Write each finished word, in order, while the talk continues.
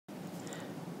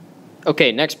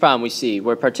Okay, next problem we see.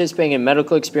 We're participating in a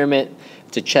medical experiment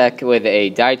to check with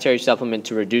a dietary supplement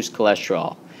to reduce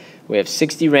cholesterol. We have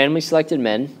 60 randomly selected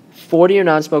men, 40 are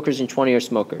non-smokers and 20 are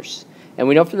smokers. And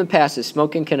we know from the past that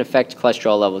smoking can affect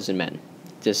cholesterol levels in men.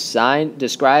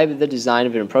 Describe the design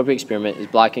of an appropriate experiment. Is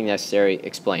blocking necessary?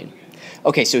 Explain.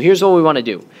 Okay, so here's what we want to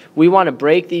do. We want to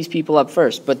break these people up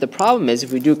first, but the problem is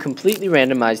if we do a completely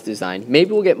randomized design,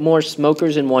 maybe we'll get more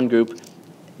smokers in one group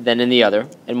than in the other,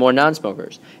 and more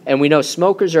non-smokers. And we know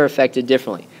smokers are affected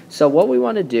differently. So what we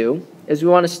want to do is we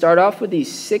want to start off with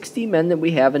these 60 men that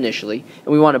we have initially,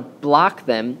 and we want to block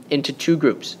them into two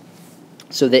groups.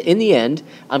 So that in the end,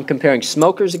 I'm comparing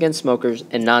smokers against smokers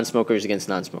and non-smokers against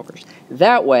non-smokers.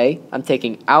 That way, I'm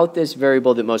taking out this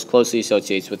variable that most closely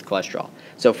associates with cholesterol.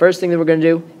 So first thing that we're going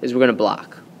to do is we're going to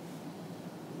block.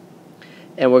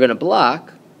 And we're going to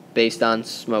block based on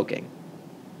smoking.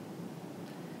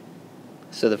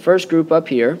 So the first group up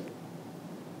here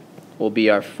will be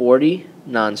our 40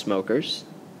 non-smokers.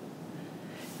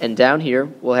 And down here,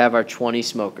 we'll have our 20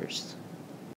 smokers.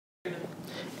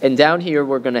 And down here,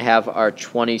 we're going to have our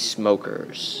 20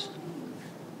 smokers.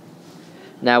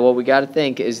 Now, what we got to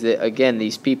think is that, again,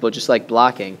 these people, just like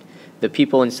blocking, the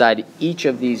people inside each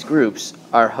of these groups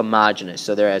are homogeneous,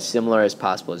 so they're as similar as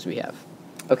possible as we have.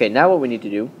 Okay, now what we need to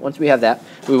do, once we have that,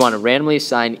 we want to randomly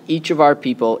assign each of our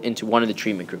people into one of the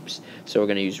treatment groups. So we're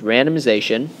going to use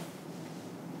randomization,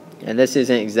 and this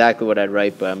isn't exactly what I'd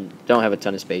write, but I don't have a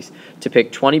ton of space, to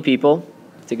pick 20 people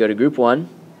to go to group 1.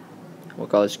 We'll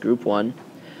call this group 1.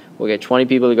 We'll get 20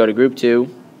 people to go to group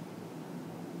 2.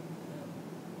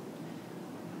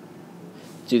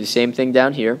 Do the same thing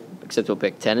down here, except we'll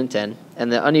pick 10 and 10.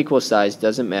 And the unequal size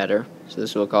doesn't matter, so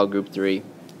this we'll call group 3,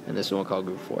 and this one we'll call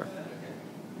group 4.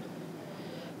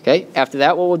 Okay, after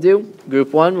that what we'll do,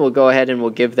 group 1, we'll go ahead and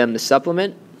we'll give them the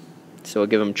supplement. So we'll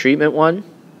give them treatment 1,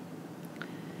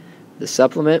 the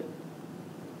supplement,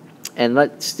 and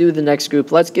let's do the next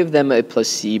group. Let's give them a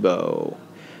placebo.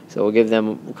 So we'll give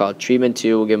them, we'll call it treatment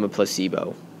 2, we'll give them a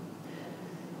placebo.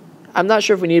 I'm not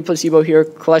sure if we need a placebo here.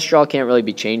 Cholesterol can't really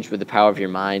be changed with the power of your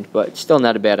mind, but it's still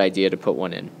not a bad idea to put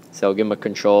one in. So we'll give them a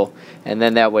control, and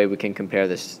then that way we can compare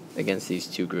this against these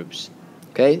two groups.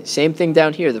 Okay, same thing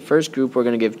down here. The first group we're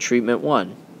going to give treatment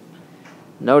 1.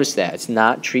 Notice that, it's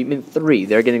not treatment 3.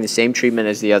 They're getting the same treatment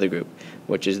as the other group,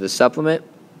 which is the supplement.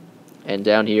 And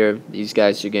down here, these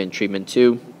guys are getting treatment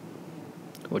 2,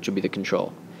 which will be the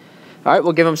control. All right,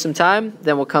 we'll give them some time,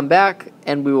 then we'll come back,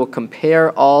 and we will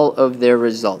compare all of their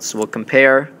results. We'll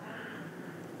compare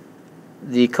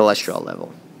the cholesterol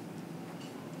level.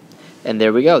 And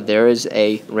there we go. There is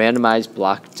a randomized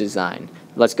block design.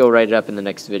 Let's go write it up in the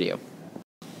next video.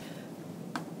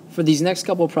 For these next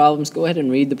couple of problems, go ahead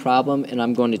and read the problem, and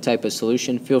I'm going to type a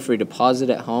solution. Feel free to pause it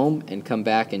at home and come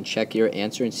back and check your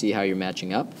answer and see how you're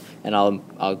matching up. And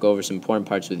I'll go over some important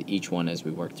parts with each one as we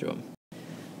work through them.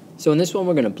 So in this one,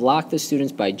 we're going to block the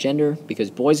students by gender because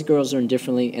boys and girls learn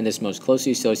differently, and this most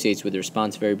closely associates with the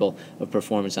response variable of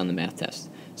performance on the math test.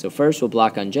 So first, we'll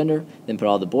block on gender, then put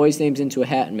all the boys' names into a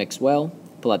hat and mix well.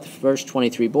 Pull out the first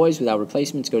 23 boys without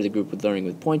replacements, go to the group with learning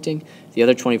with pointing. The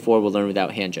other 24 will learn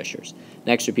without hand gestures.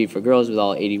 Next, repeat for girls with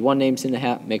all 81 names in the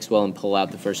hat, mix well, and pull out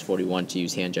the first 41 to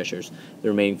use hand gestures. The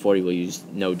remaining 40 will use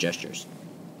no gestures.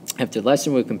 After the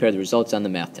lesson, we'll compare the results on the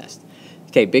math test.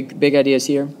 Okay, big ideas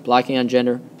here. Blocking on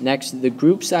gender. Next, the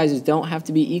group sizes don't have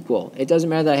to be equal. It doesn't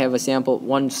matter that I have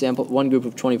one group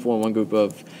of 24 and one group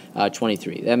of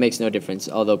 23. That makes no difference,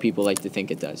 although people like to think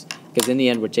it does. Because in the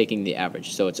end, we're taking the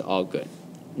average, so it's all good.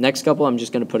 Next couple, I'm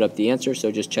just going to put up the answer,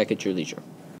 so just check at your leisure.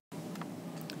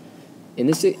 In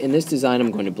this design,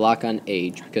 I'm going to block on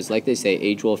age, because like they say,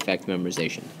 age will affect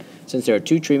memorization. Since there are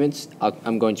two treatments,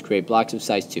 I'm going to create blocks of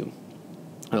size 2.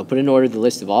 I'll put in order the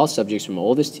list of all subjects from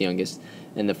oldest to youngest,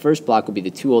 and the first block will be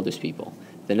the 2 oldest people.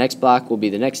 The next block will be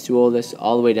the next 2 oldest,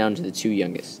 all the way down to the 2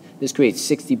 youngest. This creates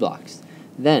 60 blocks.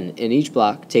 Then, in each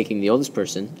block, taking the oldest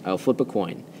person, I will flip a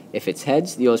coin. If it's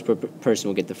heads, the oldest person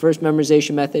will get the first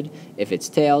memorization method. If it's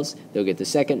tails, they'll get the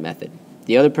second method.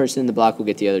 The other person in the block will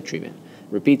get the other treatment.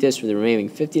 Repeat this for the remaining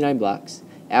 59 blocks.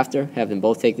 After, have them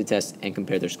both take the test and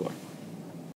compare their score.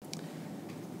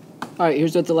 Alright,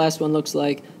 here's what the last one looks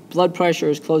like. Blood pressure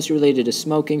is closely related to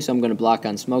smoking, so I'm going to block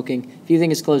on smoking. If you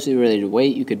think it's closely related to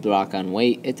weight, you could block on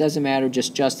weight. It doesn't matter,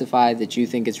 just justify that you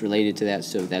think it's related to that,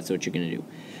 so that's what you're going to do.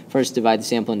 First, divide the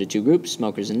sample into 2 groups,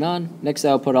 smokers and non. Next,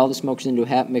 I'll put all the smokers into a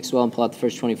hat, mix well, and pull out the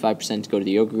first 25% to go to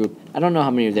the yoga group. I don't know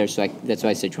how many are there, so that's why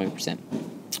I said 20%.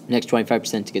 Next,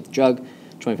 25% to get the drug,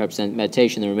 25%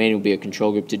 meditation. The remaining will be a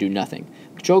control group to do nothing.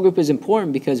 Control group is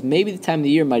important because maybe the time of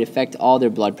the year might affect all their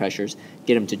blood pressures,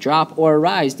 get them to drop or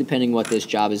rise depending what this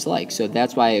job is like. So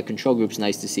that's why a control group is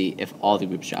nice to see if all the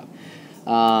groups drop.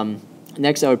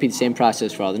 Next, I'll repeat the same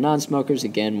process for all the non-smokers.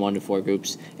 Again, 1 to 4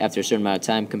 groups. After a certain amount of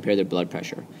time, compare their blood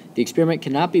pressure. The experiment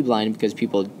cannot be blind because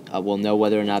people will know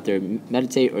whether or not they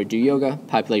meditate or do yoga.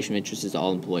 Population of interest is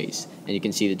all employees. And you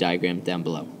can see the diagram down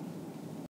below.